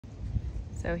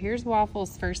So here's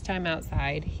Waffles' first time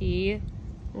outside. He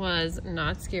was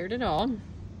not scared at all.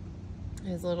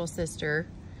 His little sister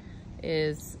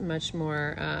is much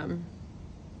more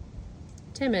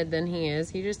timid than he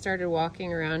is. He just started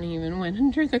walking around. He even went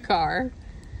under the car,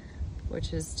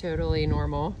 which is totally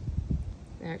normal.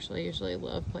 They actually usually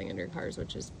love playing under cars,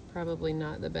 which is probably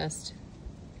not the best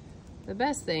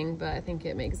thing, but I think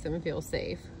it makes them feel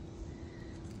safe.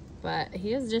 But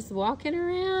he is just walking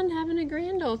around having a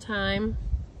grand old time.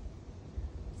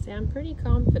 See, I'm pretty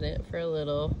confident for a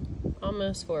little,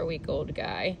 almost 4-week-old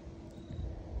guy.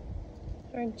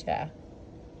 Aren't ya?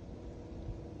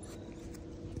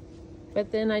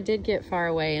 But then I did get far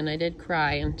away and I did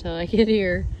cry until I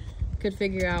could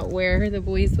figure out where the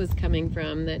voice was coming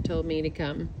from that told me to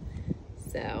come.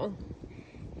 So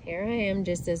here I am,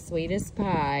 just as sweet as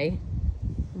pie.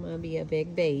 I'm gonna be a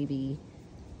big baby.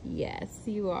 Yes,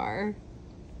 you are.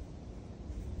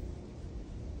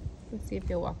 Let's see if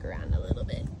you'll walk around a little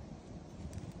bit.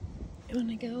 You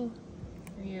wanna go?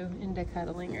 Are you into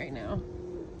cuddling right now?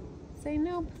 Say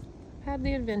nope. I've had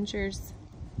the adventures.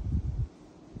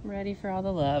 I'm ready for all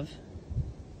the love.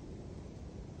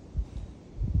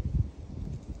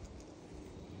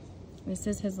 This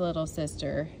is his little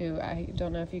sister, who I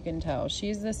don't know if you can tell.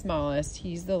 She's the smallest,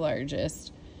 he's the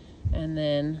largest. And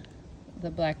then the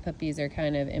black puppies are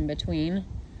kind of in between.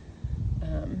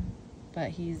 But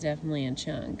he's definitely a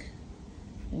chunk.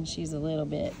 And she's a little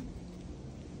bit.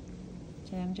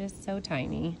 I'm just so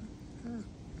tiny.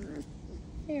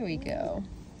 Here we go.